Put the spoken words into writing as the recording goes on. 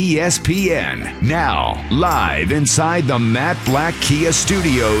ESPN. Now, live inside the Matt Black Kia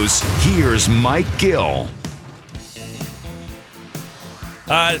Studios, here's Mike Gill.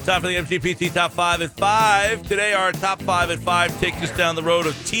 It's time for the MGPT Top 5 at 5. Today, our Top 5 at 5 takes us down the road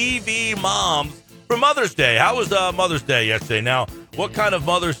of TV moms for Mother's Day. How was Mother's Day yesterday? Now, what kind of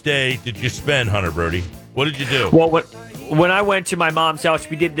Mother's Day did you spend, Hunter Brody? What did you do? Well, when I went to my mom's house,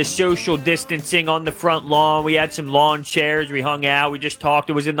 we did the social distancing on the front lawn. We had some lawn chairs. We hung out. We just talked.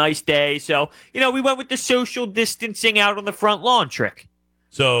 It was a nice day. So, we went with the social distancing out on the front lawn trick.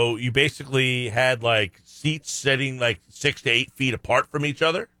 So you basically had, seats sitting, 6 to 8 feet apart from each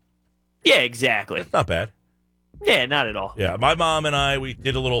other? Yeah, exactly. That's not bad. Yeah, not at all. Yeah, my mom and we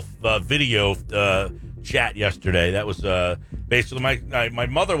did a little video chat yesterday. That was basically my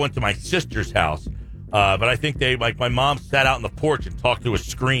mother went to my sister's house. But I think my mom sat out on the porch and talked to a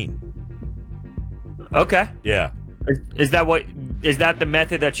screen. Okay. Yeah. Is that the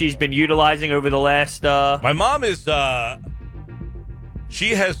method that she's been utilizing over the last? My mom is.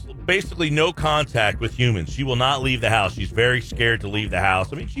 She has basically no contact with humans. She will not leave the house. She's very scared to leave the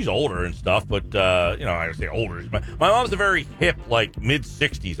house. I mean, she's older and stuff, but I say older. My mom's a very hip,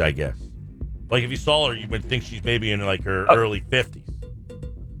 mid-60s, I guess. If you saw her, you would think she's maybe in her early 50s.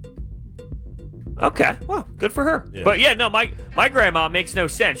 Okay, well, good for her. Yeah. But yeah, no, my grandma makes no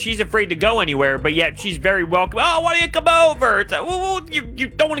sense. She's afraid to go anywhere, but yet she's very welcome. Oh, why don't you come over? It's like, well, you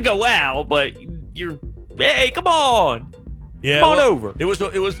don't want to go out, but hey, come on. Yeah, come on over. It was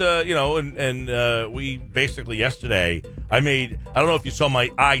we basically yesterday, I don't know if you saw my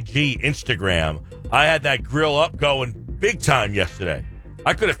IG Instagram. I had that grill up going big time yesterday.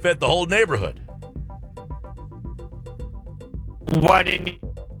 I could have fed the whole neighborhood. Why didn't you?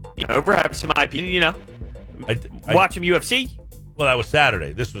 Over, have some IP, watch some UFC. Well, that was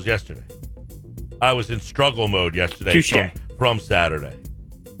Saturday. This was yesterday. I was in struggle mode yesterday from Saturday.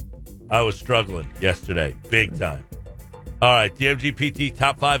 I was struggling yesterday, big time. All right, the MGPT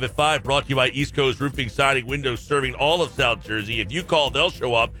Top 5 at 5 brought to you by East Coast Roofing, Siding, Windows, serving all of South Jersey. If you call, they'll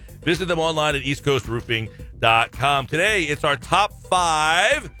show up. Visit them online at eastcoastroofing.com. Today, it's our Top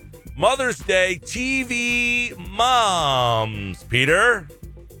 5 Mother's Day TV moms. Peter?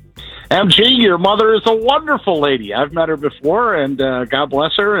 MG, your mother is a wonderful lady. I've met her before, and God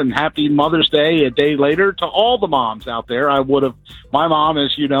bless her, and happy Mother's Day a day later to all the moms out there. My mom,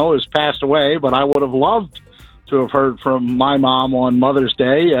 as you know, has passed away, but I would have loved to have heard from my mom on Mother's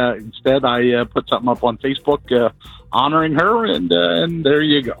Day. Instead, I put something up on Facebook honoring her, and there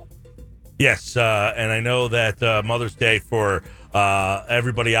you go. Yes, and I know that Mother's Day for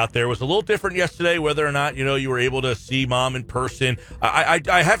everybody out there was a little different yesterday, whether or not, you were able to see mom in person.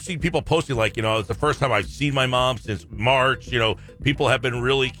 I have seen people posting it's the first time I've seen my mom since March. People have been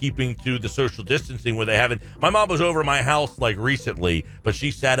really keeping to the social distancing where they haven't. My mom was over my house recently, but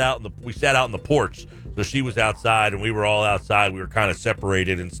we sat out in the porch. So she was outside and we were all outside. We were kind of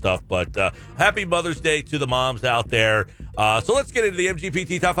separated and stuff, but happy Mother's Day to the moms out there. So let's get into the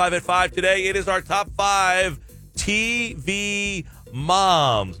MGPT Top 5 at 5 today. It is our Top 5 TV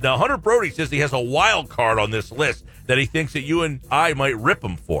moms. Now, Hunter Brody says he has a wild card on this list that he thinks that you and I might rip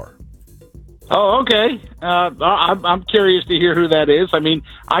him for. Oh, okay. I'm curious to hear who that is.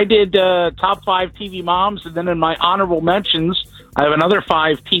 I did Top 5 TV moms, and then in my honorable mentions, I have another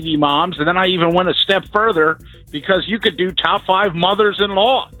 5 TV moms, and then I even went a step further because you could do Top 5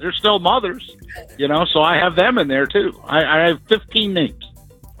 mothers-in-law. They're still mothers, so I have them in there, too. I have 15 names.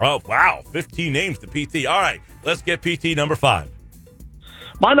 Oh, wow. 15 names to PT. All right. Let's get PT number 5.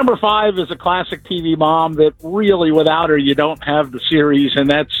 My number 5 is a classic TV mom that really, without her, you don't have the series, and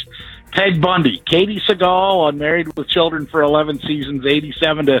that's Peg Bundy. Katie Seagal on Married with Children for 11 seasons,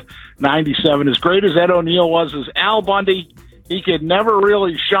 87 to 97. As great as Ed O'Neill was as Al Bundy, he could never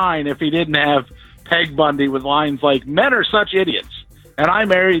really shine if he didn't have Peg Bundy with lines like, "Men are such idiots, and I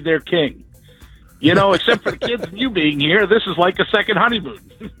married their king. Except for the kids and you being here, this is like a second honeymoon."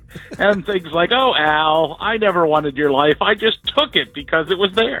 And things like, "Oh, Al, I never wanted your life. I just took it because it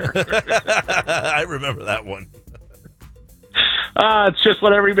was there." I remember that one. It's just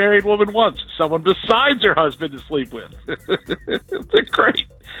what every married woman wants, someone besides her husband to sleep with. It's great.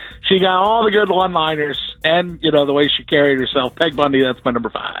 She got all the good one-liners and, the way she carried herself. Peg Bundy, that's my number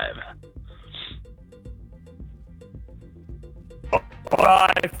 5.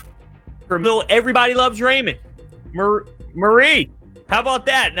 5. For Everybody Loves Raymond. Marie. How about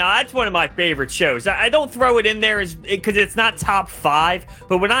that? Now, that's one of my favorite shows. I don't throw it in there because it's not top 5,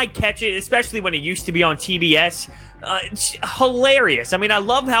 but when I catch it, especially when it used to be on TBS, it's hilarious. I mean, I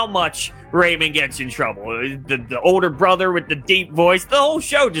love how much Raymond gets in trouble. The older brother with the deep voice, the whole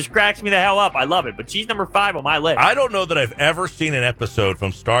show just cracks me the hell up. I love it, but she's number 5 on my list. I don't know that I've ever seen an episode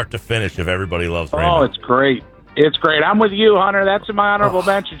from start to finish of Everybody Loves Raymond. Oh, it's great. It's great. I'm with you, Hunter. That's in my honorable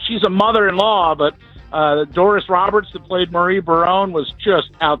mention. She's a mother-in-law, but Doris Roberts, that played Marie Barone, was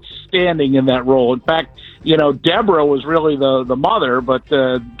just outstanding in that role. In fact, Deborah was really the mother, but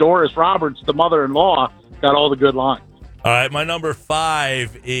Doris Roberts, the mother-in-law, got all the good lines. All right, my number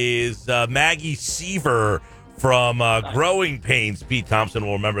 5 is Maggie Seaver from Growing Pains. Pete Thompson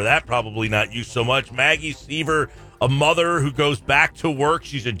will remember that. Probably not you so much. Maggie Seaver, a mother who goes back to work.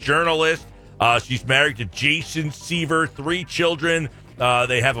 She's a journalist. She's married to Jason Seaver, 3 children.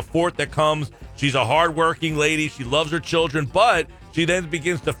 They have a 4th that comes. She's a hardworking lady. She loves her children, but she then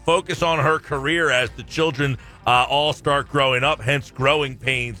begins to focus on her career as the children all start growing up, hence Growing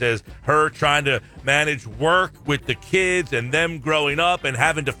Pains, as her trying to manage work with the kids and them growing up and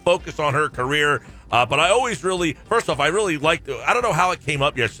having to focus on her career. But I always first off, I really liked, I don't know how it came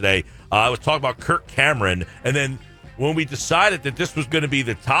up yesterday. I was talking about Kirk Cameron, and then when we decided that this was going to be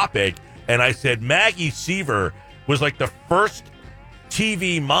the topic, and I said Maggie Seaver was like the first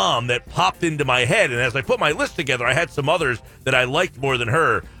TV mom that popped into my head. And as I put my list together, I had some others that I liked more than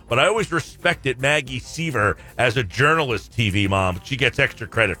her, but I always respected Maggie Seaver as a journalist TV mom. She gets extra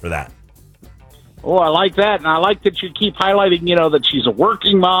credit for that. Oh, I like that. And I like that you keep highlighting, that she's a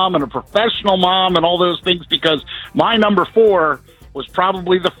working mom and a professional mom and all those things, because my number 4 was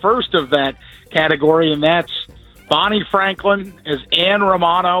probably the first of that category, and that's Bonnie Franklin as Anne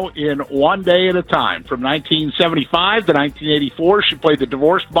Romano in One Day at a Time. From 1975 to 1984, she played the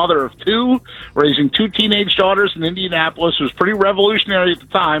divorced mother of 2, raising 2 teenage daughters in Indianapolis. It was pretty revolutionary at the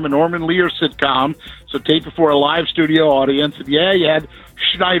time, a Norman Lear sitcom, so taped before a live studio audience. And yeah, you had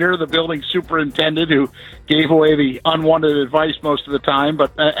Schneider, the building superintendent, who gave away the unwanted advice most of the time.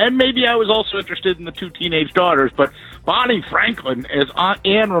 But and maybe I was also interested in the 2 teenage daughters. But Bonnie Franklin as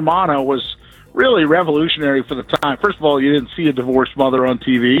Anne Romano was really revolutionary for the time. First of all, you didn't see a divorced mother on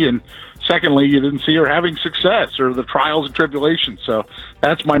TV, and secondly, you didn't see her having success or the trials and tribulations. So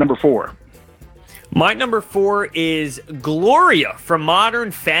that's my number 4. My number 4 is Gloria from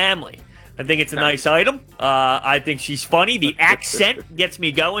Modern Family. I think it's a nice item. I think she's funny. The accent gets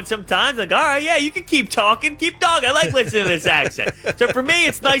me going sometimes. Like, all right, yeah, you can keep talking. Keep talking. I like listening to this accent. So for me,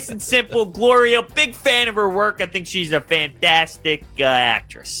 it's nice and simple. Gloria, big fan of her work. I think she's a fantastic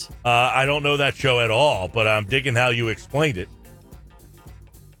actress. I don't know that show at all, but I'm digging how you explained it.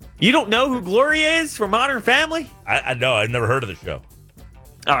 You don't know who Gloria is from Modern Family? I know. I've never heard of the show.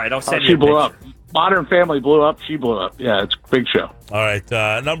 All right, I'll send you she a blew picture. up. Modern Family blew up. She blew up. Yeah, it's a big show. All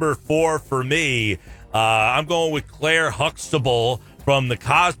right, number 4 for me, I'm going with Claire Huxtable from The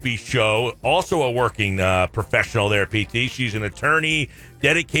Cosby Show, also a working professional there, PT. She's an attorney,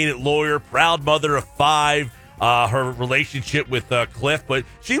 dedicated lawyer, proud mother of 5, her relationship with Cliff, but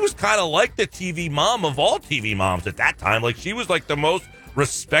she was kind of like the TV mom of all TV moms at that time. Like, she was like the most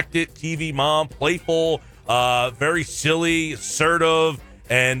respected TV mom, playful, very silly, assertive.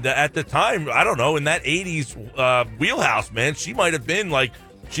 And at the time, I don't know, in that 80s wheelhouse, man, she might have been like,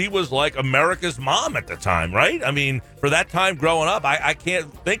 she was like America's mom at the time, right? I mean, for that time growing up, I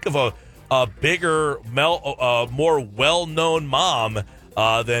can't think of a bigger, more well-known mom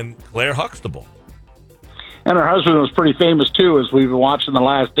than Claire Huxtable. And her husband was pretty famous, too, as we've been watching The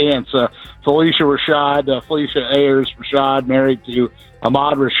Last Dance. Felicia Ayers Rashad, married to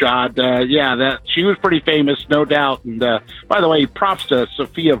Ahmad Rashad. She was pretty famous, no doubt. And by the way, props to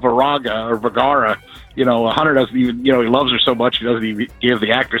Sofia Vergara. Hunter doesn't even, he loves her so much, he doesn't even give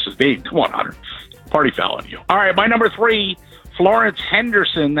the actress's name. Come on, Hunter. Party foul on you. All right, my number 3, Florence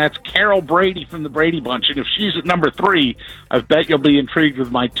Henderson. That's Carol Brady from the Brady Bunch. And if she's at number 3, I bet you'll be intrigued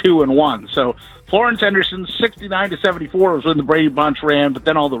with my 2 and 1. So Florence Henderson, 69 to 74 was when the Brady Bunch ran, but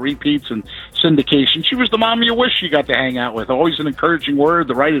then all the repeats and syndication. She was the mom you wish you got to hang out with. Always an encouraging word,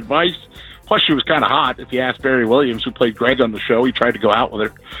 the right advice. Plus, she was kind of hot. If you ask Barry Williams, who played Greg on the show, he tried to go out with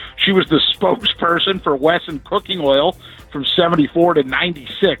her. She was the spokesperson for Wesson Cooking Oil from 74 to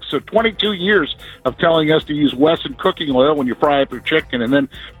 96. So 22 years of telling us to use Wesson Cooking Oil when you fry up your chicken. And then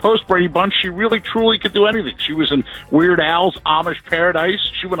post-Brady Bunch, she really, truly could do anything. She was in Weird Al's Amish Paradise.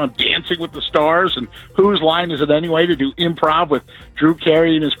 She went on Dancing with the Stars and Whose Line Is It Anyway to do improv with Drew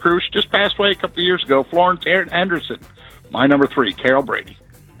Carey and his crew. She just passed away a couple of years ago. Florence Henderson, my number 3, Carol Brady.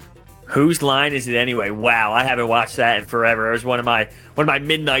 Whose Line Is It Anyway? Wow, I haven't watched that in forever. It was one of my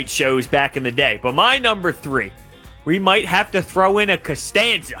midnight shows back in the day. But my number 3 we might have to throw in a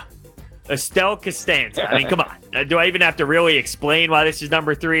Costanza. Estelle Costanza. I mean, come on. Do I even have to really explain why this is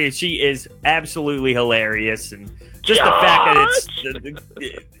number 3? She is absolutely hilarious, and just the fact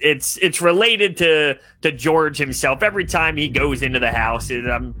that it's related to George himself. Every time he goes into the house,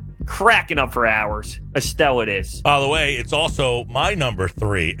 I'm cracking up for hours. Estelle it is. By the way, it's also my number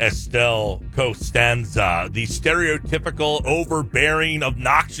 3, Estelle Costanza, the stereotypical, overbearing,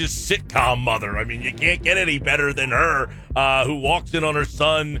 obnoxious sitcom mother. I mean, you can't get any better than her, who walks in on her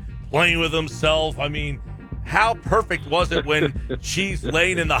son playing with himself. I mean, how perfect was it when she's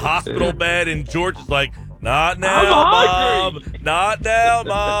laying in the hospital bed and George is like, not now, Mom. Not now,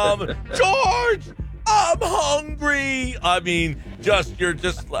 Mom. George, I'm hungry. I mean,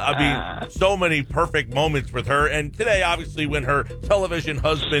 so many perfect moments with her. And today, obviously, when her television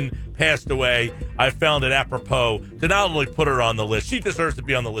husband passed away, I found it apropos to not only put her on the list, she deserves to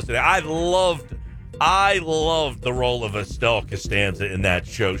be on the list today. I loved the role of Estelle Costanza in that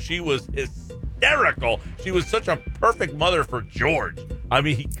show. She was hysterical. She was such a perfect mother for George. I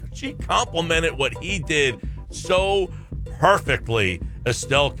mean, she complimented what he did so perfectly.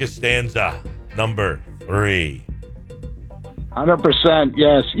 Estelle Costanza, number 3. 100%,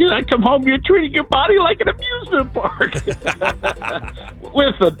 yes. I come home, you're treating your body like an amusement park.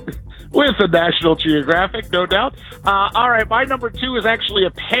 with the National Geographic, no doubt. All right, my number 2 is actually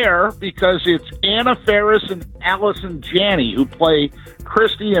a pair because it's Anna Faris and Allison Janney, who play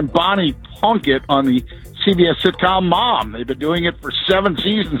Christy and Bonnie Plunkett on the CBS sitcom Mom. They've been doing it for 7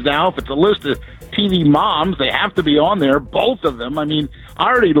 seasons now. If it's a list of TV moms, they have to be on there, both of them. I mean, I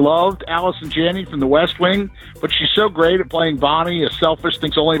already loved Allison Janney from The West Wing, but she's so great at playing Bonnie, a selfish,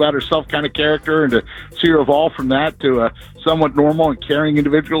 thinks only about herself kind of character, and to see her evolve from that to a somewhat normal and caring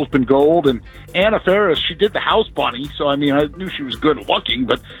individual has been gold. And Anna Faris, she did the House Bunny, so I mean, I knew she was good looking,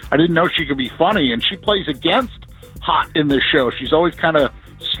 but I didn't know she could be funny, and she plays against Hot in this show. She's always kind of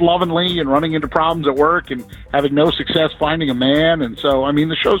slovenly and running into problems at work and having no success finding a man. And so, I mean,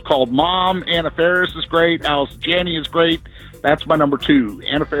 the show's called Mom. Anna Faris is great. Allison Janney is great. That's my number 2.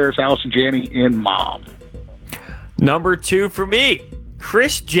 Anna Faris, Allison Janney in Mom. Number 2 for me,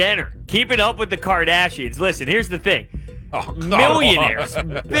 Kris Jenner. Keeping up with the Kardashians. Listen, here's the thing. Millionaires,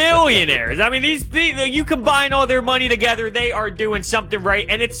 billionaires. I mean, these you combine all their money together, they are doing something right.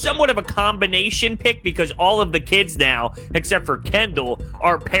 And it's somewhat of a combination pick because all of the kids now, except for Kendall,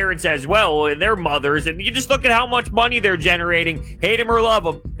 are parents as well, and they're mothers. And you just look at how much money they're generating. Hate them or love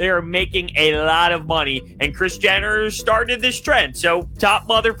them, they are making a lot of money. And Kris Jenner started this trend. So top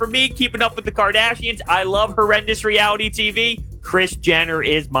mother for me, keeping up with the Kardashians. I love horrendous reality TV. Kris Jenner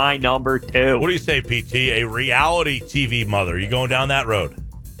is my number 2. What do you say, PT? A reality TV mother. You going down that road?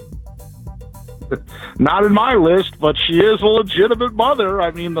 Not in my list, but she is a legitimate mother. I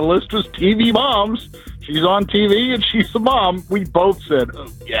mean, the list was TV moms. She's on TV and she's a mom. We both said, oh,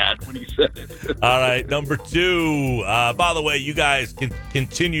 yeah, when he said it. All right, number 2. By the way, you guys can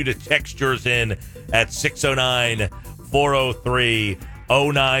continue to text yours in at 609-403-0973,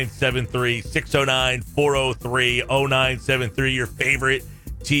 609-403-0973, your favorite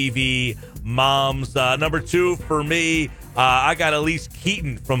TV moms. Number 2 for me, I got Elise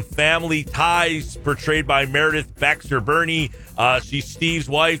Keaton from Family Ties, portrayed by Meredith Baxter Burney. She's Steve's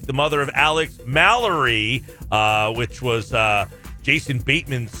wife, the mother of Alex. Mallory, which was Jason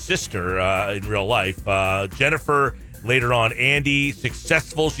Bateman's sister in real life. Jennifer, later on Andy,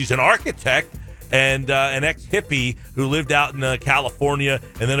 successful. She's an architect and an ex-hippie who lived out in California.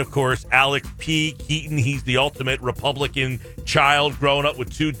 And then, of course, Alex P. Keaton. He's the ultimate Republican child growing up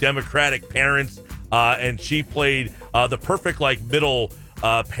with 2 Democratic parents. And she played the perfect, middle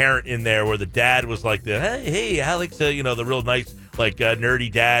parent in there where the dad was like hey, Alex, the real nice,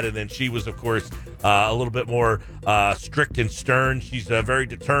 nerdy dad. And then she was, of course, a little bit more strict and stern. She's very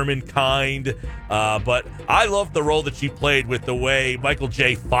determined, kind. But I love the role that she played with the way Michael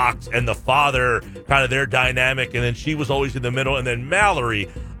J. Fox and the father, kind of their dynamic. And then she was always in the middle. And then Mallory,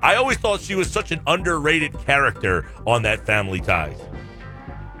 I always thought she was such an underrated character on that Family Ties.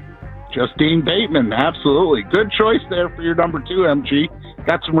 Justine Bateman, absolutely. Good choice there for your number 2, MG.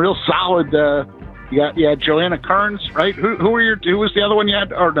 Got some real solid, you had Joanna Kearns, right? Who was the other one you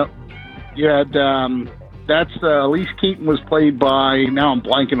had? Or no, you had, that's, Elise Keaton was played by, now I'm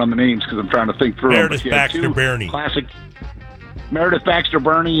blanking on the names because I'm trying to think through Meredith Baxter Burney. Classic. Meredith Baxter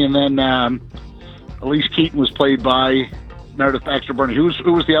Burney, and then Elise Keaton was played by Meredith Baxter Burney. Who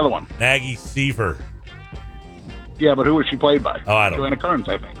was the other one? Maggie Seaver. Yeah, but who was she played by? Oh, I don't know. Joanna Kearns,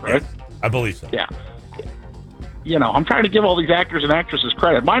 I think, right? Yes, I believe so. Yeah. I'm trying to give all these actors and actresses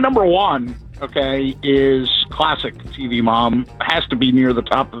credit. My number 1, okay, is classic TV mom. Has to be near the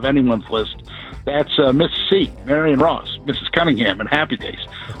top of anyone's list. That's Mrs. C, Marion Ross, Mrs. Cunningham, and Happy Days.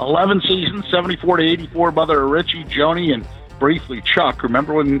 11 seasons, 74 to 84, mother of Richie, Joni, and briefly Chuck.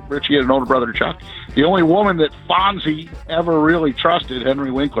 Remember when Richie had an older brother, Chuck? The only woman that Fonzie ever really trusted,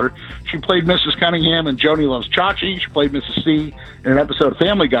 Henry Winkler. She played Mrs. Cunningham in Joni Loves Chachi. She played Mrs. C in an episode of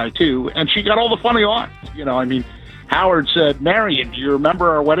Family Guy, too. And she got all the funny lines. Howard said, Marion, do you remember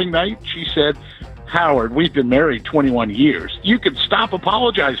our wedding night? She said, Howard, we've been married 21 years. You can stop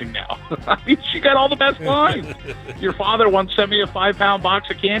apologizing now. She got all the best lines. Your father once sent me a 5-pound box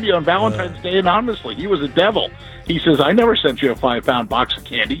of candy on Valentine's Day anonymously. He was a devil. He says, I never sent you a 5-pound box of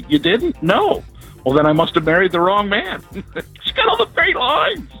candy. You didn't? No. Well, then I must have married the wrong man. She got all the great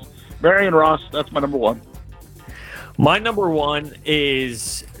lines. Marion Ross, that's my number one. My number one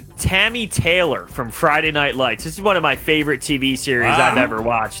is Tammy Taylor from Friday Night Lights. This is one of my favorite TV series I've ever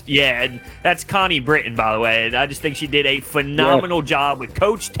watched. Yeah, and that's Connie Britton, by the way. And I just think she did a phenomenal job with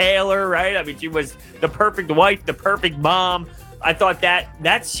Coach Taylor, right? I mean, she was the perfect wife, the perfect mom. I thought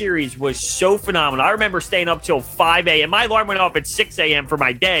that series was so phenomenal. I remember staying up till 5 a.m. My alarm went off at 6 a.m. for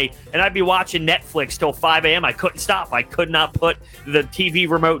my day, and I'd be watching Netflix till 5 a.m. I couldn't stop. I could not put the TV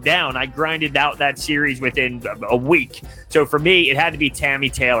remote down. I grinded out that series within a week. So for me, it had to be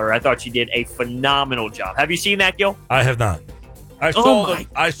Tammy Taylor. I thought she did a phenomenal job. Have you seen that, Gil? I have not. I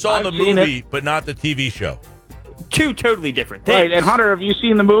saw the movie, but not the TV show. Two totally different things. Right, and Hunter, have you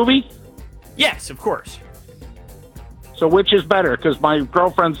seen the movie? Yes, of course. So which is better? Because my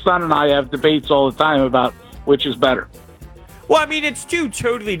girlfriend's son and I have debates all the time about which is better. Well, I mean, it's two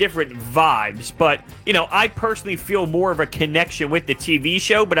totally different vibes, but, I personally feel more of a connection with the TV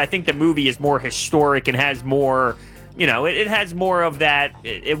show, but I think the movie is more historic and has more, it has more of that.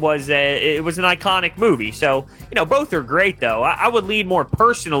 It was an iconic movie. So, both are great, though. I would lean more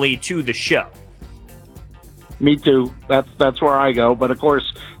personally to the show. Me too. That's where I go. But, of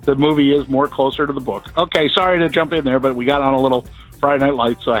course, the movie is more closer to the book. Okay, sorry to jump in there, but we got on a little Friday Night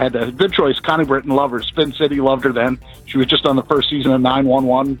Lights, so I had to. Good choice. Connie Britton, love her. Spin City, loved her then. She was just on the first season of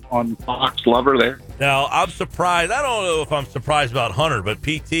 911 on Fox. Love her there. Now, I'm surprised. I don't know if I'm surprised about Hunter, but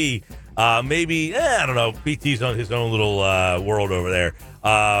PT, maybe, I don't know. PT's on his own little world over there.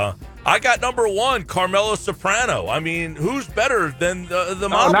 I got number one, Carmela Soprano. I mean, who's better than the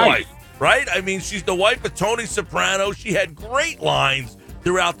mom wife? Right? I mean, she's the wife of Tony Soprano. She had great lines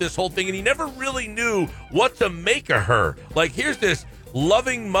throughout this whole thing, and he never really knew what to make of her. Like, here's this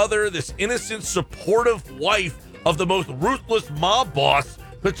loving mother, this innocent, supportive wife of the most ruthless mob boss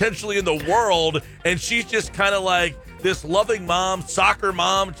potentially in the world, and she's just kind of like this loving mom, soccer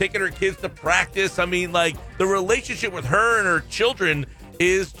mom, taking her kids to practice. I mean, like, the relationship with her and her children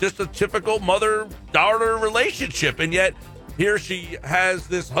is just a typical mother-daughter relationship, and yet here she has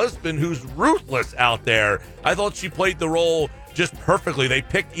this husband who's ruthless out there. I thought she played the role just perfectly. They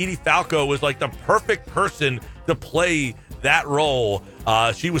picked Edie Falco as like the perfect person to play that role.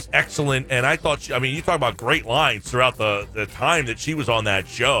 She was excellent, and I thought, you talk about great lines throughout the time that she was on that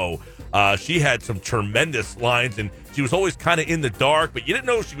show. She had some tremendous lines, and she was always kind of in the dark, but you didn't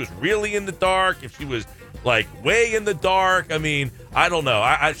know if she was really in the dark, if she was like way in the dark. I mean, I don't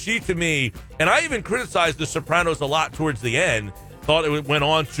know. She, to me, and I even criticized The Sopranos a lot towards the end, thought it went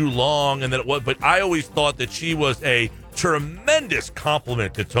on too long, and that it was, but I always thought that she was a tremendous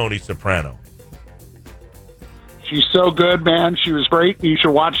compliment to Tony Soprano. She's so good, man. She was great. You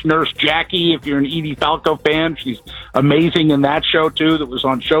should watch Nurse Jackie if you're an Edie Falco fan. She's amazing in that show, too, that was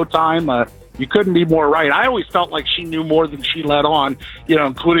on Showtime. You couldn't be more right. I always felt like she knew more than she let on,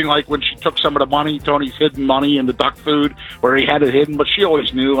 including like when she took some of the money, Tony's hidden money in the duck food, where he had it hidden, but she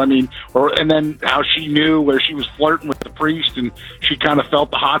always knew. And then how she knew where she was flirting with the priest, and she kind of felt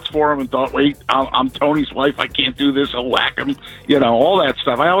the hots for him and thought, wait, I'm Tony's wife. I can't do this. I'll whack him. All that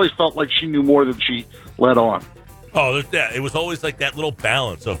stuff. I always felt like she knew more than she let on. Oh, it was always like that little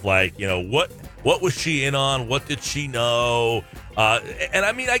balance of like, what was she in on? What did she know? And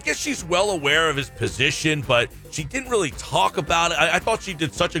I mean, I guess she's well aware of his position, but she didn't really talk about it. I thought she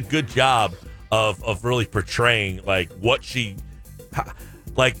did such a good job of really portraying like what she,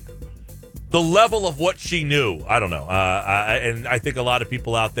 like the level of what she knew. I don't know. And I think a lot of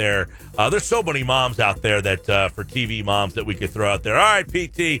people out there, there's so many moms out there that for TV moms that we could throw out there. All right,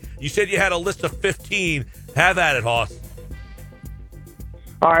 PT, you said you had a list of 15. Have at it, Hoss.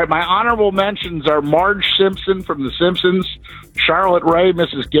 All right, my honorable mentions are Marge Simpson from The Simpsons, Charlotte Ray,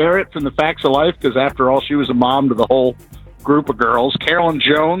 Mrs. Garrett from The Facts of Life, because after all, she was a mom to the whole group of girls. Carolyn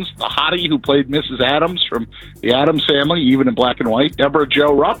Jones, the hottie who played Mrs. Addams from The Addams Family, even in black and white. Deborah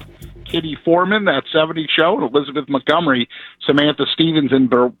Jo Rupp, Kitty Foreman, That 70s Show, and Elizabeth Montgomery, Samantha Stevens in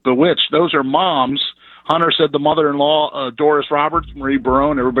Bewitched. Those are moms Hunter said the mother-in-law, Doris Roberts, Marie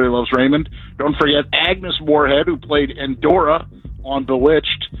Barone, Everybody Loves Raymond. Don't forget Agnes Moorehead, who played Endora on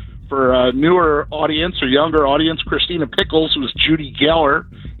Bewitched. For a newer audience or younger audience, Christina Pickles was Judy Geller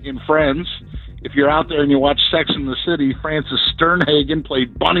in Friends. If you're out there and you watch Sex and the City, Frances Sternhagen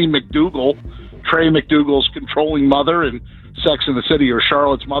played Bunny McDougal, Trey McDougal's controlling mother in Sex and the City, or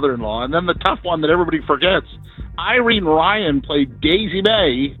Charlotte's mother-in-law. And then the tough one that everybody forgets, Irene Ryan played Daisy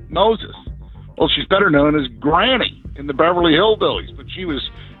Mae Moses. Well, she's better known as Granny in the Beverly Hillbillies, but she was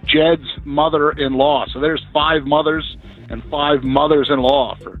Jed's mother-in-law. So there's 5 mothers and 5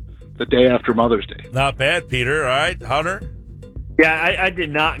 mothers-in-law for the day after Mother's Day. Not bad, Peter. All right, Hunter? Yeah, I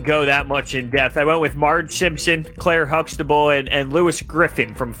did not go that much in depth. I went with Marge Simpson, Claire Huxtable, and Louis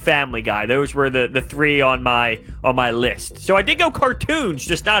Griffin from Family Guy. Those were the 3 on my list. So I did go cartoons,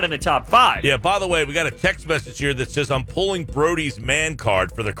 just not in the top 5. Yeah, by the way, we got a text message here that says, I'm pulling Brody's man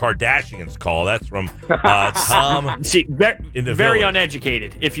card for the Kardashians call. That's from Tom. See, in very Village.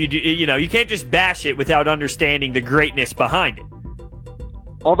 uneducated. If you do, you can't just bash it without understanding the greatness behind it.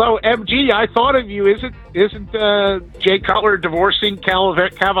 Although, MG, I thought of you. Isn't Jay Cutler divorcing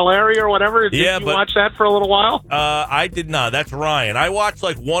Cavallari or whatever? Did you watch that for a little while? I did not. That's Ryan. I watched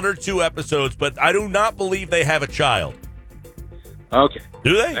like 1 or 2 episodes, but I do not believe they have a child. Okay.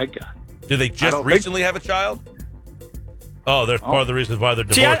 Do they? Thank God. Did they just recently have a child? Oh, they're part of the reasons why they're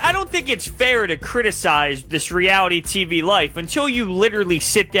divorced. See, I don't think it's fair to criticize this reality TV life until you literally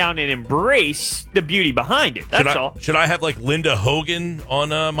sit down and embrace the beauty behind it. That's all. Should I have like Linda Hogan on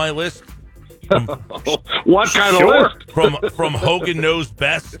my list? What kind of list? From Hogan Knows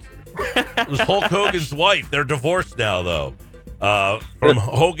Best. It was Hulk Hogan's wife. They're divorced now, though. From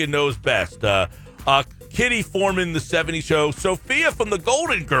Hogan Knows Best. Kitty Foreman, The 70s Show. Sophia from the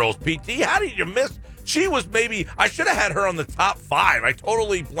Golden Girls, PT. How did you miss? She was I should have had her on the top 5. I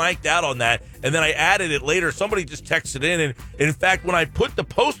totally blanked out on that, and then I added it later. Somebody just texted in, and in fact, when I put the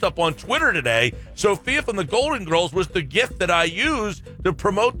post up on Twitter today, Sophia from the Golden Girls was the gift that I used to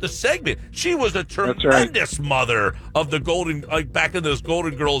promote the segment. She was a tremendous mother of the back in those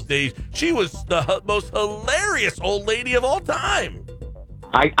Golden Girls days. She was the most hilarious old lady of all time.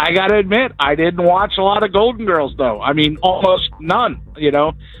 I got to admit, I didn't watch a lot of Golden Girls, though. I mean, almost none.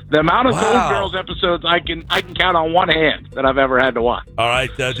 The amount of Golden Girls episodes I can count on one hand that I've ever had to watch. All right,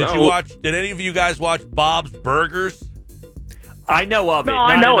 did any of you guys watch Bob's Burgers? I know of it.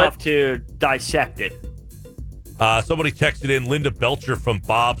 Not enough to dissect it. Somebody texted in Linda Belcher from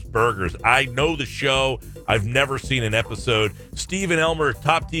Bob's Burgers. I know the show. I've never seen an episode. Stephen Elmer,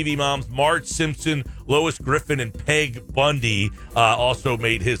 Top TV Moms, Marge Simpson, Lois Griffin, and Peg Bundy also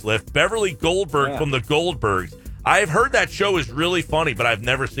made his list. Beverly Goldberg from the Goldbergs. I've heard that show is really funny, but I've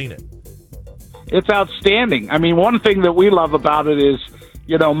never seen it. It's outstanding. I mean, one thing that we love about it is,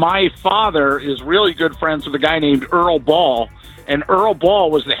 my father is really good friends with a guy named Earl Ball, and Earl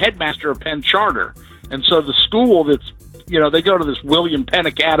Ball was the headmaster of Penn Charter. And so the school that's, they go to this William Penn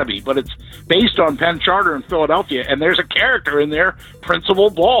Academy, but it's based on Penn Charter in Philadelphia. And there's a character in there, Principal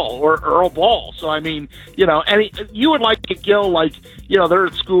Ball or Earl Ball. So, I mean, you would like to Gil, they're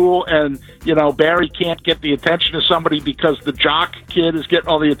at school and, Barry can't get the attention of somebody because the jock kid is getting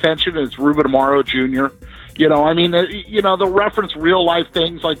all the attention and it's Ruben Amaro Jr. They'll reference real life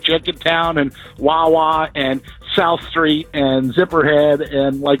things like Jenkintown and Wawa and South Street and Zipperhead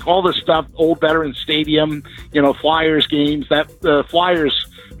and all this stuff, Old Veterans Stadium, Flyers games. That Flyers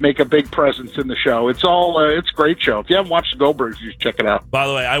make a big presence in the show. It's a great show. If you haven't watched the Goldbergs, you should check it out. By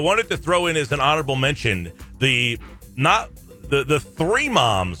the way, I wanted to throw in as an honorable mention the 3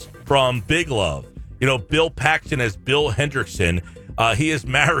 moms from Big Love. Bill Paxton as Bill Hendrickson. He is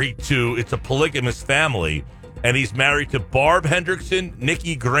married to, it's a polygamous family, and he's married to Barb Hendrickson,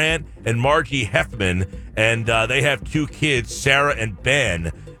 Nikki Grant, and Margie Heffman, and they have 2 kids, Sarah and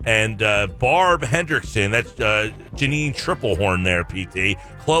Ben. And Barb Hendrickson, that's Janine Triplehorn there, PT.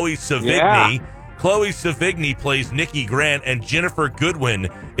 Chloe Savigny. Yeah. Chloe Savigny plays Nikki Grant, and Jennifer Goodwin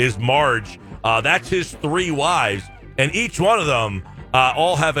is Marge. That's his 3 wives, and each one of them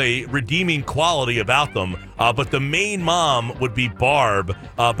all have a redeeming quality about them, but the main mom would be Barb,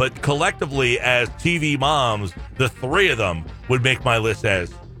 but collectively as TV moms, the 3 of them would make my list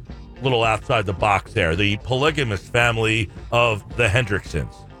as a little outside the box there, the polygamous family of the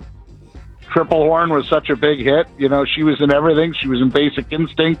Hendricksons. Triplehorn was such a big hit. She was in everything. She was in Basic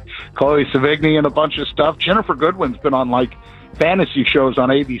Instinct, Chloe Savigny and a bunch of stuff. Jennifer Goodwin's been on fantasy shows on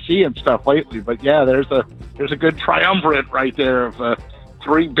ABC and stuff lately, but yeah, there's a good triumvirate right there of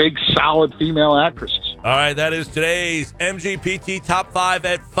 3 big solid female actresses. All right, that is today's MGPT Top 5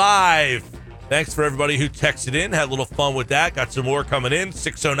 at 5. Thanks for everybody who texted in, had a little fun with that. Got some more coming in.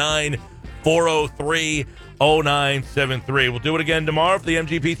 609 403-0973. We'll do it again tomorrow for the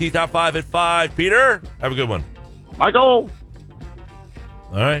MGPT Top 5 at 5. Peter, have a good one. Michael.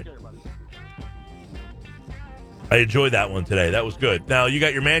 All right. I enjoyed that one today. That was good. Now, you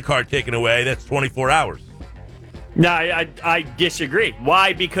got your man card taken away. That's 24 hours. No, I disagree.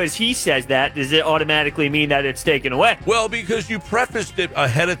 Why? Because he says that. Does it automatically mean that it's taken away? Well, because you prefaced it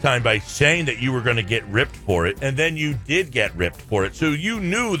ahead of time by saying that you were going to get ripped for it, and then you did get ripped for it. So you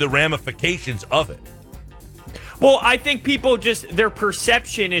knew the ramifications of it. Well, I think people their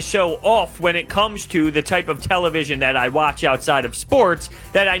perception is so off when it comes to the type of television that I watch outside of sports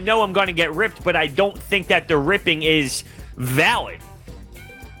that I know I'm going to get ripped, but I don't think that the ripping is valid.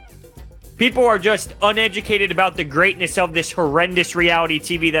 People are just uneducated about the greatness of this horrendous reality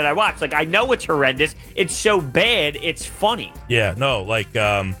TV that I watch. Like, I know it's horrendous. It's so bad, it's funny. Yeah, no, like,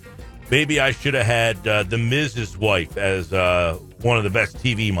 maybe I should have had the Miz's wife as one of the best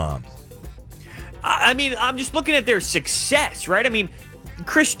TV moms. I mean, I'm just looking at their success, right? I mean,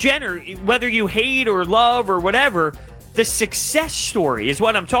 Kris Jenner, whether you hate or love or whatever, the success story is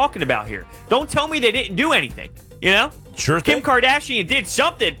what I'm talking about here. Don't tell me they didn't do anything, you know? Sure Kim thing. Kardashian did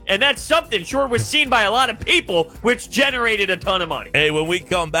something, and that something sure was seen by a lot of people, which generated a ton of money. Hey, when we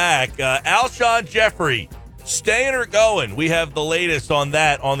come back, Alshon Jeffrey, staying or going? We have the latest on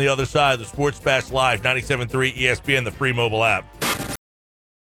that on the other side of the Sports Bash Live, 97.3 ESPN, the free mobile app.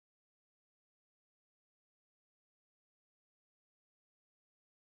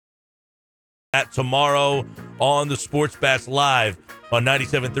 At tomorrow on the Sports Bash Live on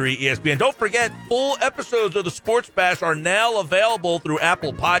 97.3 ESPN. Don't forget, full episodes of the Sports Bash are now available through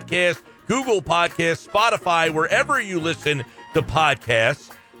Apple Podcasts, Google Podcasts, Spotify, wherever you listen to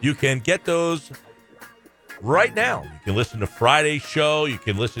podcasts. You can get those right now. You can listen to Friday's show. You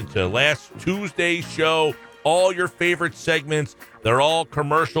can listen to last Tuesday's show. All your favorite segments. They're all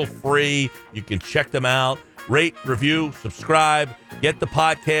commercial free. You can check them out. Rate, review, subscribe, get the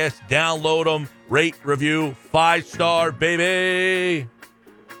podcast, download them, rate, review, 5-star, baby.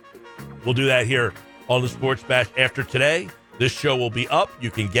 We'll do that here on the Sports Bash after today. This show will be up. You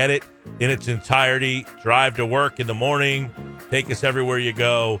can get it in its entirety. Drive to work in the morning. Take us everywhere you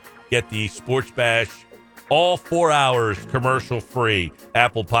go. Get the Sports Bash all 4 hours commercial free.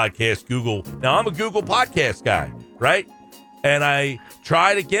 Apple Podcasts, Google. Now, I'm a Google Podcast guy, right? And I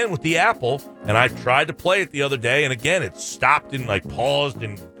tried again with the Apple, and I tried to play it the other day, and again, it stopped and like paused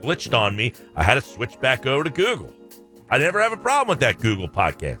and glitched on me. I had to switch back over to Google. I never have a problem with that Google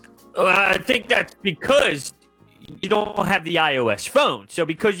Podcast. I think that's because you don't have the iOS phone. So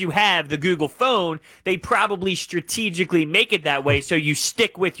because you have the Google phone, they probably strategically make it that way so you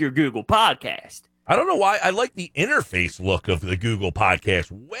stick with your Google Podcast. I don't know why. I like the interface look of the Google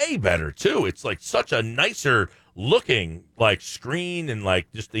Podcast way better, too. It's like such a nicer looking like screen, and like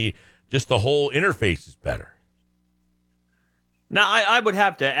just the whole interface is better. Now, I would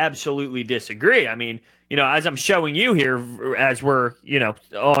have to absolutely disagree. I mean, you know, as I'm showing you here, as we're, you know,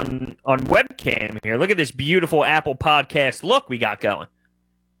 on webcam here, look at this beautiful Apple Podcast look we got going.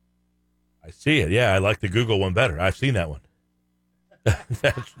 I see it. Yeah, I like the Google one better. I've seen that one.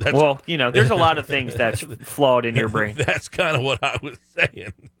 that's, well, you know, there's a lot of things that's flawed in your brain. That's kind of what I was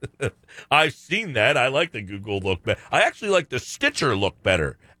saying. I've seen that. I like the Google look better. I actually like the Stitcher look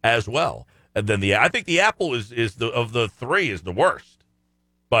better as well. And then I think the Apple is the of the three is the worst.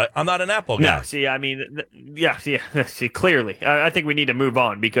 But I'm not an Apple guy. No, see, I mean, see, clearly, I think we need to move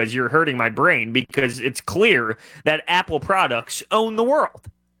on because you're hurting my brain because it's clear that Apple products own the world.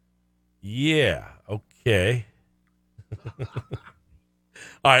 Yeah. Okay.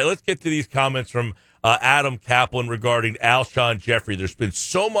 All right, let's get to these comments from Adam Kaplan regarding Alshon Jeffrey. There's been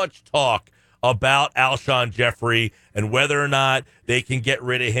so much talk about Alshon Jeffrey and whether or not they can get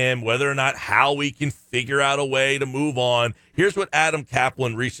rid of him, whether or not how we can figure out a way to move on. Here's what Adam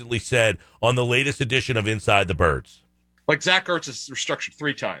Kaplan recently said on the latest edition of Inside the Birds. Like Zach Ertz is restructured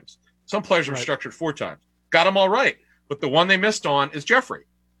 3 times. Some players are restructured 4 times. Got them all right. But the one they missed on is Jeffrey.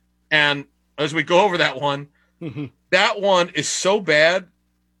 And as we go over that one, that one is so bad.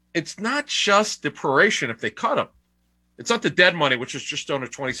 It's not just the proration if they cut him. It's not the dead money, which is just under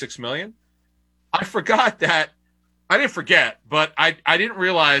 $26 million. I forgot that. I didn't forget, but I didn't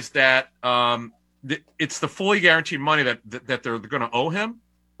realize that it's the fully guaranteed money that they're going to owe him,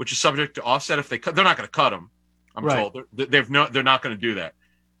 which is subject to offset if they cut. They're not going to cut him. I'm told they're not going to do that.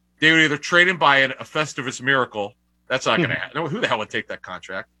 They would either trade him by a Festivus miracle. That's not going to happen. Who the hell would take that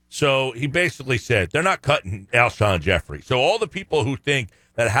contract? So he basically said they're not cutting Alshon Jeffrey. So all the people who think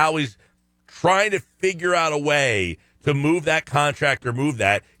that Howie's trying to figure out a way to move that contract or move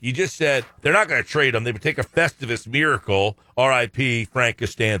that, you just said they're not going to trade him. They would take a Festivus miracle, R.I.P. Frank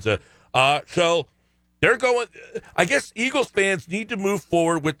Costanza, So they're going. I guess Eagles fans need to move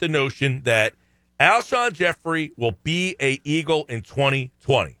forward with the notion that Alshon Jeffrey will be a Eagle in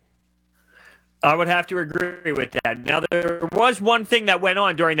 2020. I would have to agree with that. Now, there was one thing that went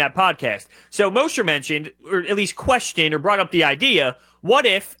on during that podcast. So Mosher mentioned, or at least questioned or brought up the idea, what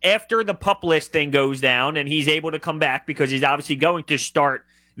if after the PUP list thing goes down and he's able to come back, because he's obviously going to start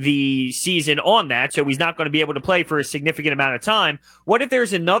the season on that, so he's not going to be able to play for a significant amount of time. What if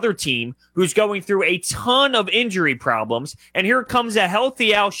there's another team who's going through a ton of injury problems, and here comes a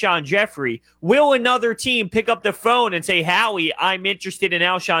healthy Alshon Jeffrey? Will another team pick up the phone and say, Howie, I'm interested in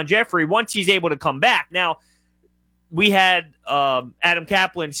Alshon Jeffrey once he's able to come back? Now, we had Adam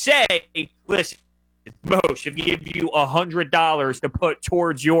Kaplan say, listen, Mosh, if give you $100 to put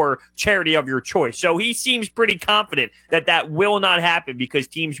towards your charity of your choice. So he seems pretty confident that that will not happen, because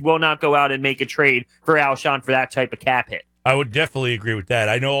teams will not go out and make a trade for Alshon for that type of cap hit. I would definitely agree with that.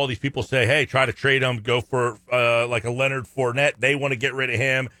 I know all these people say, hey, try to trade him, go for like a Leonard Fournette. They want to get rid of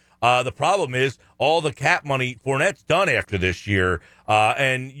him. The problem is all the cap money Fournette's done after this year,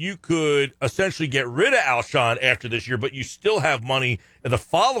 and you could essentially get rid of Alshon after this year, but you still have money the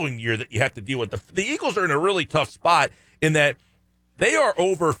following year that you have to deal with. The Eagles are in a really tough spot in that they are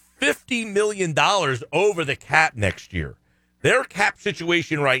over $50 million over the cap next year. Their cap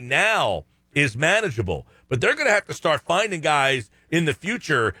situation right now is manageable, but they're going to have to start finding guys in the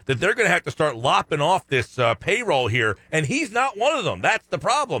future that they're going to have to start lopping off this payroll here, and he's not one of them. That's the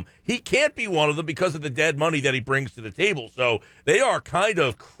problem. He can't be one of them because of the dead money that he brings to the table. So they are kind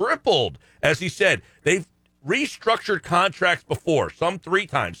of crippled. As he said, they've restructured contracts before, some 3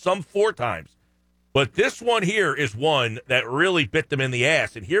 times, some 4 times. But this one here is one that really bit them in the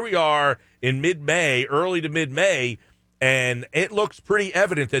ass. And here we are in mid-May, early to mid-May, and it looks pretty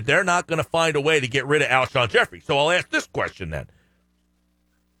evident that they're not going to find a way to get rid of Alshon Jeffrey. So I'll ask this question then.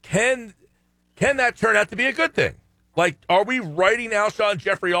 Can that turn out to be a good thing? Like, are we writing Alshon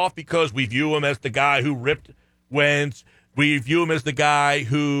Jeffrey off because we view him as the guy who ripped Wentz? We view him as the guy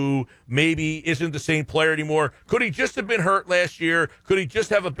who maybe isn't the same player anymore. Could he just have been hurt last year? Could he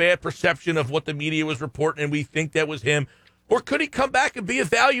just have a bad perception of what the media was reporting and we think that was him? Or could he come back and be a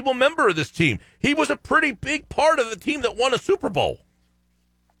valuable member of this team? He was a pretty big part of the team that won a Super Bowl.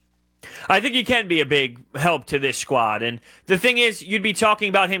 I think he can be a big help to this squad. And the thing is, you'd be talking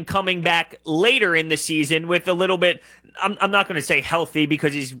about him coming back later in the season with a little bit, I'm not going to say healthy,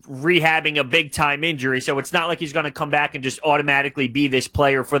 because he's rehabbing a big-time injury, so it's not like he's going to come back and just automatically be this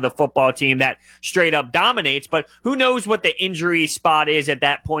player for the football team that straight up dominates. But who knows what the injury spot is at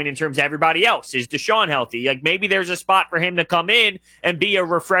that point in terms of everybody else. Is Deshaun healthy? Like, maybe there's a spot for him to come in and be a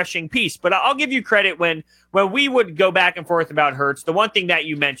refreshing piece. But I'll give you credit when we would go back and forth about Hurts, the one thing that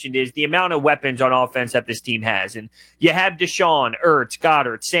you mentioned is the amount of weapons on offense that this team has. And you have Deshaun, Ertz,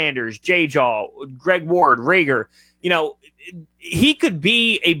 Goddard, Sanders, J-Jaw, Greg Ward, Rager. You know, he could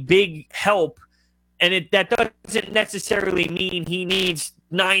be a big help, and that doesn't necessarily mean he needs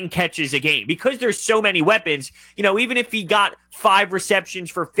 9 catches a game, because there's so many weapons. You know, even if he got 5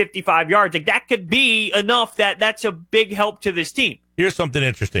 receptions for 55 yards, like, that could be enough that's a big help to this team. Here's something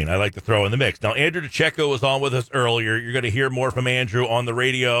interesting I'd like to throw in the mix. Now, Andrew DeCecco was on with us earlier. You're going to hear more from Andrew on the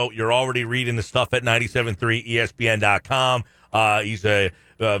radio. You're already reading the stuff at 97.3ESPN.com. He's a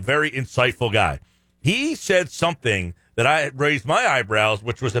very insightful guy. He said something that I raised my eyebrows,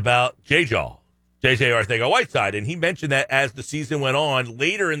 which was about J-Jaw, J.J. Arcega-Whiteside. And he mentioned that as the season went on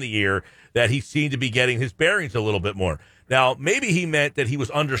later in the year, that he seemed to be getting his bearings a little bit more. Now, maybe he meant that he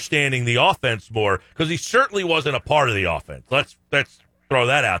was understanding the offense more, because he certainly wasn't a part of the offense. Let's throw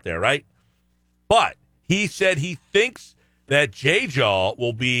that out there, right? But he said he thinks that J-Jaw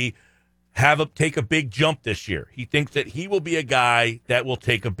will take a big jump this year. He thinks that he will be a guy that will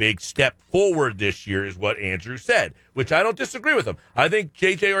take a big step forward this year, is what Andrew said, which I don't disagree with him. I think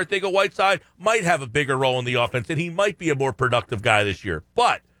J.J. Arcega-Whiteside might have a bigger role in the offense, and he might be a more productive guy this year.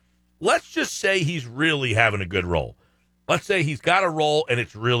 But let's just say he's really having a good role. Let's say he's got a role, and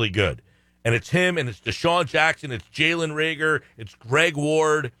it's really good. And it's him, and it's Deshaun Jackson, it's Jalen Reagor, it's Greg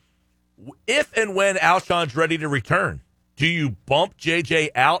Ward. If and when Alshon's ready to return, do you bump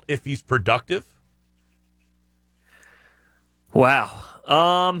JJ out if he's productive? Wow.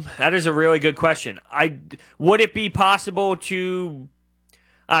 That is a really good question. Would it be possible to,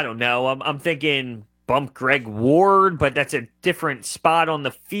 I don't know, I'm thinking bump Greg Ward, but that's a different spot on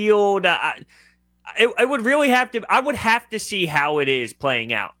the field. I would have to see how it is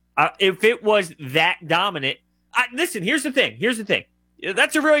playing out. If it was that dominant, listen, here's the thing.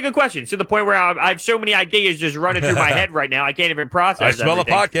 That's a really good question, to the point where I have so many ideas just running through my head right now. I can't even process I smell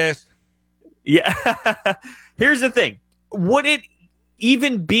everything. a podcast. Yeah. Here's the thing. Would it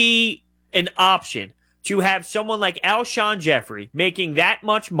even be an option to have someone like Alshon Jeffrey making that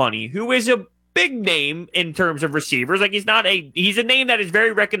much money, who is a big name in terms of receivers? Like, he's a name that is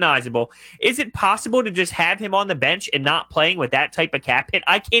very recognizable. Is it possible to just have him on the bench and not playing with that type of cap hit?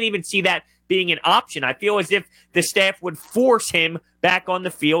 I can't even see that being an option. I feel as if the staff would force him back on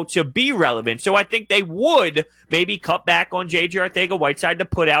the field to be relevant. So I think they would maybe cut back on J.J. Arcega-Whiteside to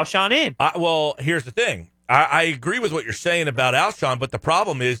put Alshon in. Well, here's the thing. I agree with what you're saying about Alshon, but the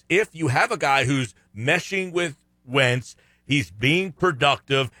problem is if you have a guy who's meshing with Wentz, he's being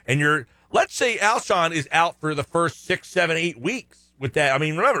productive, and let's say Alshon is out for the first 6, 7, 8 weeks with that. I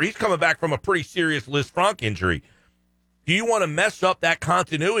mean, remember, he's coming back from a pretty serious Liz Frank injury. Do you want to mess up that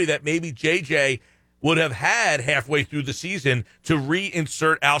continuity that maybe JJ would have had halfway through the season to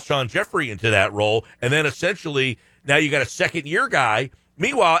reinsert Alshon Jeffrey into that role, and then essentially now you got a second-year guy?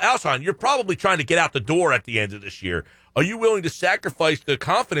 Meanwhile, Alshon, you're probably trying to get out the door at the end of this year. Are you willing to sacrifice the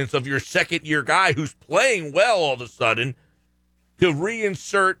confidence of your second-year guy who's playing well all of a sudden to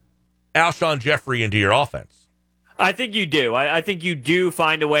reinsert Alshon Jeffrey into your offense? I think you do. I think you do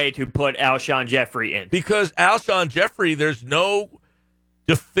find a way to put Alshon Jeffrey in. Because Alshon Jeffrey, there's no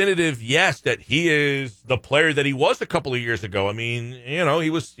definitive yes that he is the player that he was a couple of years ago. I mean,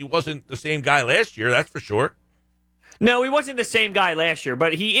 he wasn't the same guy last year, that's for sure. No, he wasn't the same guy last year,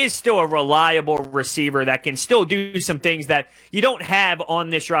 but he is still a reliable receiver that can still do some things that you don't have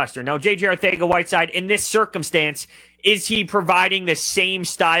on this roster. Now, J.J. Arcega-Whiteside, in this circumstance, is he providing the same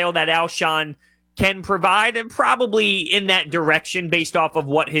style that Alshon can provide? And probably in that direction based off of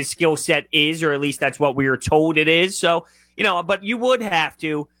what his skill set is, or at least that's what we were told it is. So, but you would have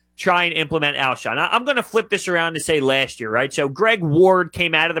to try and implement Alshon. I'm going to flip this around to say last year, right? So Greg Ward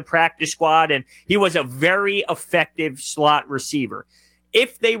came out of the practice squad, and he was a very effective slot receiver.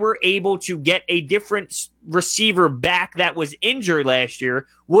 If they were able to get a different receiver back that was injured last year,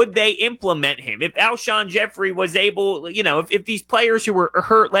 would they implement him? If Alshon Jeffrey was able, if these players who were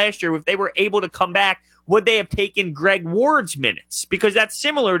hurt last year, if they were able to come back, would they have taken Greg Ward's minutes? Because that's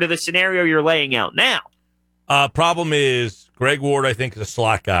similar to the scenario you're laying out now. Problem is, Greg Ward, I think, is a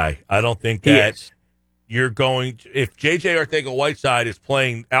slot guy. I don't think that you're going to, if J.J. Arcega-Whiteside is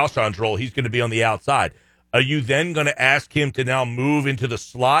playing Alshon's role, he's going to be on the outside. Are you then going to ask him to now move into the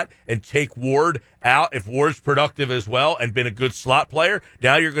slot and take Ward out if Ward's productive as well and been a good slot player?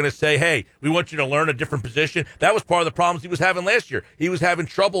 Now you're going to say, hey, we want you to learn a different position. That was part of the problems he was having last year. He was having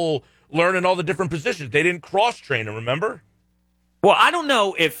trouble learning all the different positions. They didn't cross-train him, remember? Well, I don't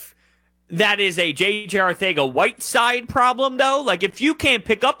know if that is a J.J. Arcega-Whiteside problem, though. Like, if you can't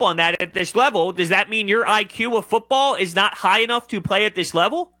pick up on that at this level, does that mean your IQ of football is not high enough to play at this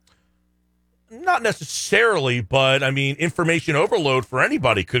level? Not necessarily, but, I mean, information overload for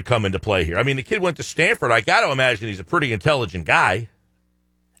anybody could come into play here. I mean, the kid went to Stanford. I got to imagine he's a pretty intelligent guy.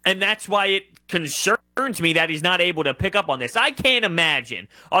 And that's why it concerns me that he's not able to pick up on this. I can't imagine,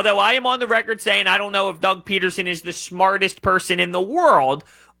 although I am on the record saying I don't know if Doug Peterson is the smartest person in the world,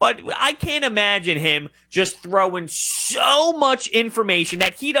 but I can't imagine him just throwing so much information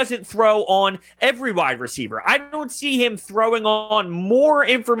that he doesn't throw on every wide receiver. I don't see him throwing on more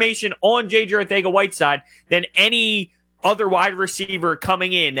information on J.J. Arcega-Whiteside than any other wide receiver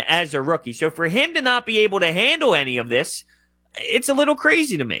coming in as a rookie. So for him to not be able to handle any of this, it's a little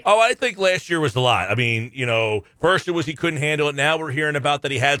crazy to me. Oh, I think last year was a lot. I mean, first it was he couldn't handle it. Now we're hearing about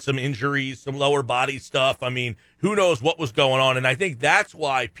that he had some injuries, some lower body stuff. I mean, who knows what was going on? And I think that's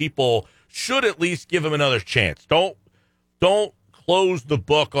why people should at least give him another chance. Don't close the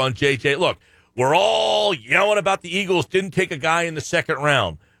book on JJ. Look, we're all yelling about the Eagles didn't take a guy in the second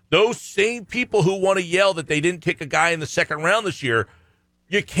round. Those same people who want to yell that they didn't take a guy in the second round this year,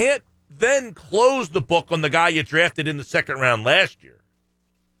 you can't then close the book on the guy you drafted in the second round last year.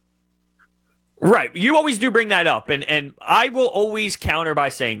 Right. You always do bring that up, and I will always counter by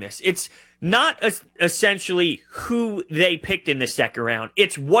saying this. It's not essentially who they picked in the second round.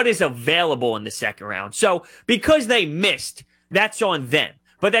 It's what is available in the second round. So because they missed, that's on them.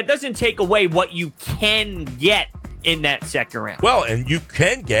 But that doesn't take away what you can get in that second round. Well, and you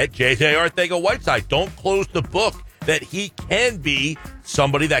can get J.J. Arcega-Whiteside. Don't close the book that he can be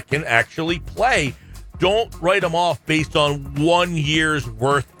somebody that can actually play. Don't write him off based on 1 year's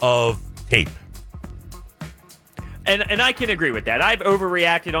worth of tape. And I can agree with that. I've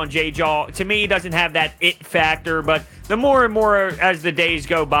overreacted on J-Jaw. To me, he doesn't have that it factor, but the more and more as the days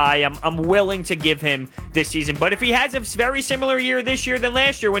go by, I'm willing to give him this season. But if he has a very similar year this year than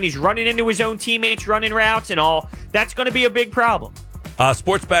last year when he's running into his own teammates, running routes and all, that's going to be a big problem.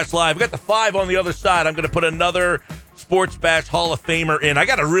 Sports Bash Live. We got the 5 on the other side. I'm going to put another Sports Bash Hall of Famer in. I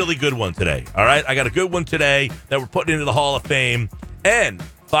got a really good one today, all right? I got a good one today that we're putting into the Hall of Fame. and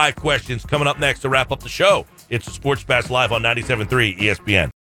 5 questions coming up next to wrap up the show. It's the Sports Bash Live on 97.3 ESPN.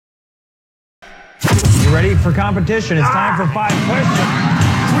 You ready for competition? It's time for 5 questions.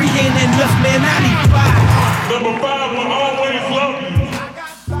 3 ain't enough, man. I need 5. Number 5 will always love you.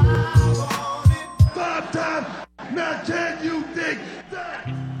 5 times. Now can you dig that?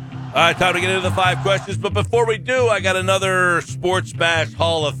 All right, time to get into the 5 questions. But before we do, I got another Sports Bash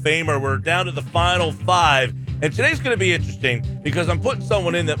Hall of Famer. We're down to the final 5. And today's going to be interesting because I'm putting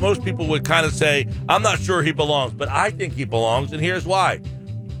someone in that most people would kind of say, I'm not sure he belongs, but I think he belongs, and here's why.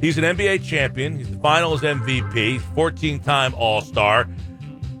 He's an NBA champion. He's the finals MVP, 14-time All-Star.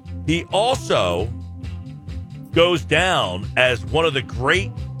 He also goes down as one of the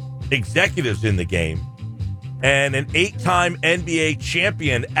great executives in the game and an 8-time NBA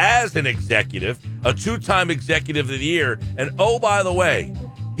champion as an executive, a 2-time executive of the year. And oh, by the way,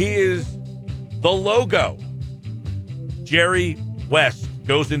 he is the logo. Jerry West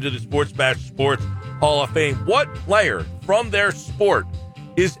goes into the Sports Bash Sports Hall of Fame. What player from their sport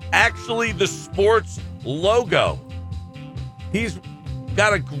is actually the sports logo? He's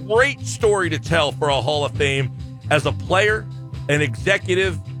got a great story to tell for a Hall of Fame as a player, an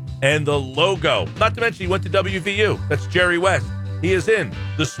executive, and the logo. Not to mention he went to WVU. That's Jerry West. He is in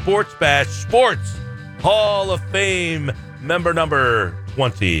the Sports Bash Sports Hall of Fame, member number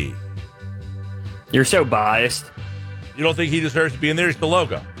 20. You're so biased. You don't think he deserves to be in there? He's the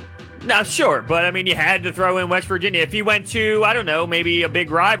logo. No, sure, but I mean, you had to throw in West Virginia. If he went to, I don't know, maybe a big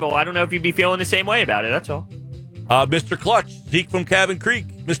rival, I don't know if you'd be feeling the same way about it. That's all. Mr. Clutch, Zeke from Cabin Creek,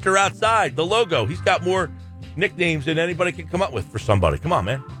 Mr. Outside, the logo. He's got more nicknames than anybody can come up with for somebody. Come on,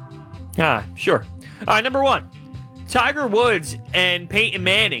 man. Sure. All right, number 1, Tiger Woods and Peyton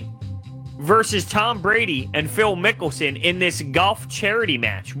Manning versus Tom Brady and Phil Mickelson in this golf charity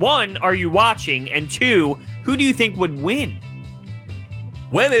match. 1, are you watching? And 2, who do you think would win?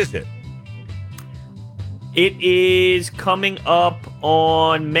 When is it? It is coming up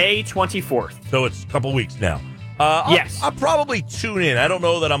on May 24th. So it's a couple weeks now. Yes. I'll probably tune in. I don't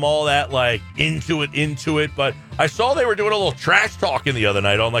know that I'm all that into it, but I saw they were doing a little trash talking the other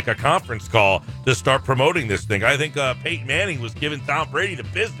night on a conference call to start promoting this thing. I think Peyton Manning was giving Tom Brady the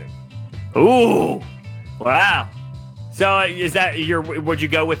business. Ooh, wow. So is that would you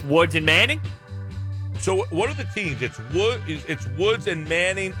go with Woods and Manning? So what are the teams? It's Woods and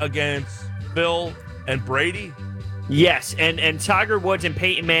Manning against Phil and Brady? Yes, and Tiger Woods and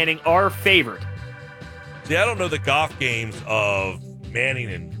Peyton Manning are favored. See, I don't know the golf games of Manning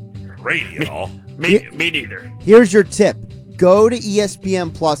and Brady at all. Me neither. Here's your tip. Go to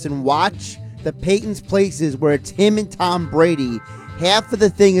ESPN Plus and watch the Peyton's Places where it's him and Tom Brady. Half of the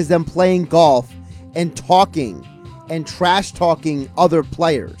thing is them playing golf and talking and trash talking other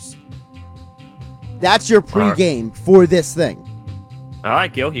players. That's your pregame for this thing. All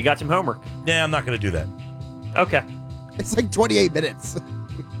right, Gil, you got some homework. Yeah, I'm not going to do that. Okay. It's 28 minutes.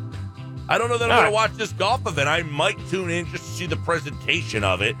 I don't know that I'm going to watch this golf event. I might tune in just to see the presentation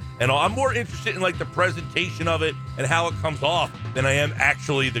of it. And I'm more interested in the presentation of it and how it comes off than I am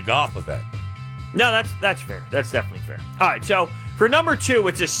actually the golf event. No, that's fair. That's definitely fair. All right, so for number 2,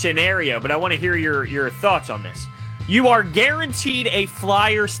 it's a scenario, but I want to hear your thoughts on this. You are guaranteed a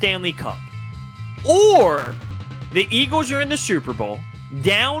Flyer Stanley Cup. Or the Eagles are in the Super Bowl,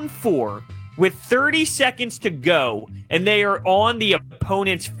 down 4, with 30 seconds to go, and they are on the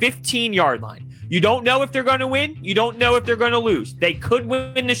opponent's 15-yard line. You don't know if they're going to win. You don't know if they're going to lose. They could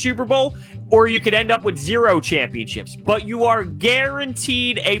win the Super Bowl, or you could end up with 0 championships. But you are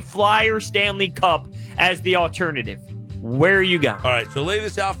guaranteed a Flyer Stanley Cup as the alternative. Where are you going? All right, so lay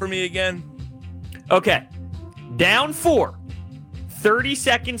this out for me again. Okay. Down 4, 30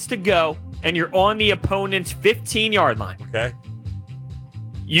 seconds to go, and you're on the opponent's 15-yard line. Okay.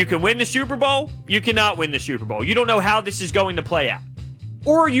 You can win the Super Bowl. You cannot win the Super Bowl. You don't know how this is going to play out.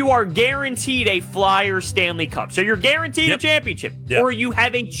 Or you are guaranteed a Flyer Stanley Cup. So you're guaranteed a championship. Yep. Or you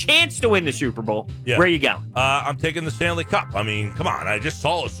have a chance to win the Super Bowl. Yeah. Where are you going? I'm taking the Stanley Cup. I mean, come on. I just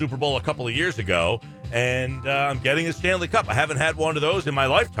saw a Super Bowl a couple of years ago, and I'm getting a Stanley Cup. I haven't had one of those in my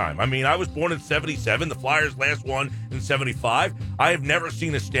lifetime. I mean, I was born in 77. The Flyers last one in 75. I have never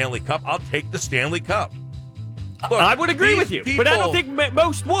seen a Stanley Cup. I'll take the Stanley Cup. Look, I would agree with you, but I don't think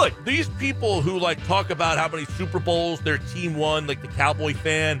most would. These people who talk about how many Super Bowls their team won, like the Cowboy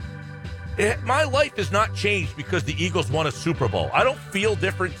fan, my life has not changed because the Eagles won a Super Bowl. I don't feel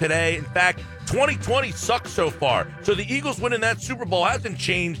different today. In fact, 2020 sucks so far. So the Eagles winning that Super Bowl hasn't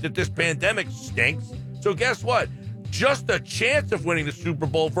changed that this pandemic stinks. So guess what? Just a chance of winning the Super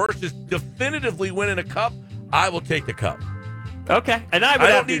Bowl versus definitively winning a cup, I will take the cup. Okay, and I would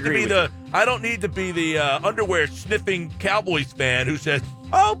have to agree with you. I don't need to be the underwear sniffing Cowboys fan who says,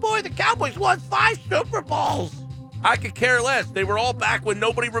 "Oh boy, the Cowboys won 5 Super Bowls." I could care less. They were all back when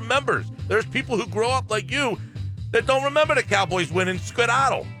nobody remembers. There's people who grow up like you that don't remember the Cowboys winning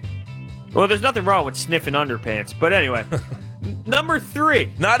skedaddle. Well, there's nothing wrong with sniffing underpants, but anyway. Number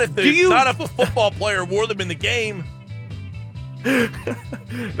 3. Not if a football player wore them in the game.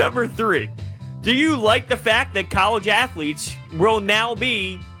 Number 3. Do you like the fact that college athletes will now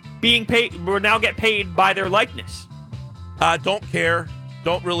get paid by their likeness? Don't care.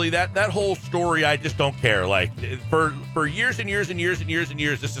 Don't really. That whole story, I just don't care. Like, for years and years and years and years and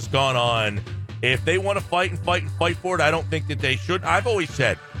years, this has gone on. If they want to fight for it, I don't think that they should. I've always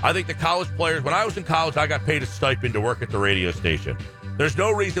said, I think the college players, when I was in college, I got paid a stipend to work at the radio station. There's no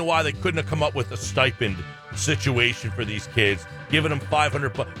reason why they couldn't have come up with a stipend situation for these kids, giving them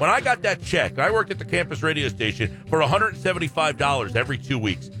 $500. When I got that check, I worked at the campus radio station for $175 every 2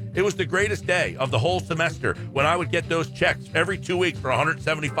 weeks. It was the greatest day of the whole semester when I would get those checks every 2 weeks for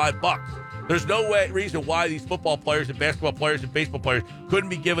 $175. There's no reason why these football players and basketball players and baseball players couldn't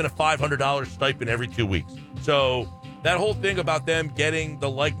be given a $500 stipend every 2 weeks. So that whole thing about them getting the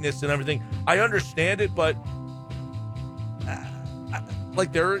likeness and everything, I understand it, but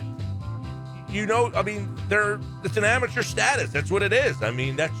it's an amateur status. That's what it is. I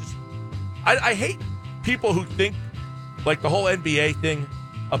mean, that's just, I hate people who think like the whole NBA thing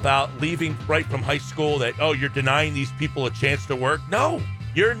about leaving right from high school that, oh, you're denying these people a chance to work. No,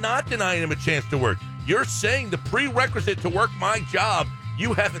 you're not denying them a chance to work. You're saying the prerequisite to work my job,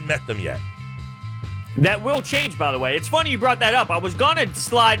 you haven't met them yet. That will change, by the way. It's funny you brought that up. I was going to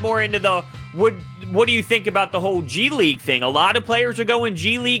slide more into the what do you think about the whole G League thing? A lot of players are going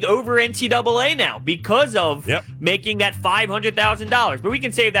G League over NCAA now because of making that $500,000. But we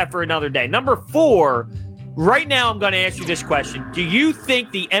can save that for another day. Number 4, right now I'm going to ask you this question. Do you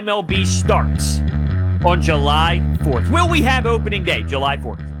think the MLB starts on July 4th? Will we have opening day, July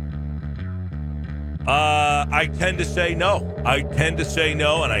 4th? I tend to say no.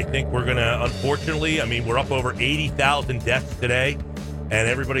 And I think we're going to, unfortunately, I mean, we're up over 80,000 deaths today, and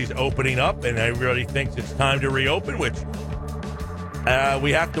everybody's opening up, and everybody thinks it's time to reopen, which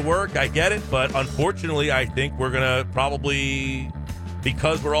we have to work. I get it, but unfortunately, I think we're going to probably,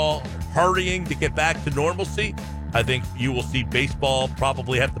 because we're all hurrying to get back to normalcy, I think you will see baseball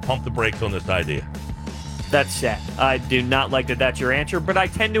probably have to pump the brakes on this idea. That's sad. I do not like that that's your answer, but I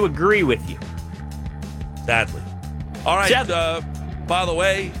tend to agree with you. Sadly. All right. By the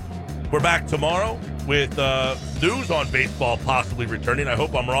way, we're back tomorrow with news on baseball possibly returning. I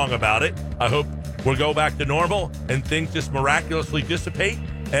hope I'm wrong about it. I hope we'll go back to normal and things just miraculously dissipate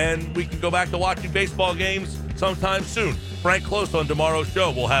and we can go back to watching baseball games sometime soon. Frank Close on tomorrow's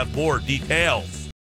show will have more details.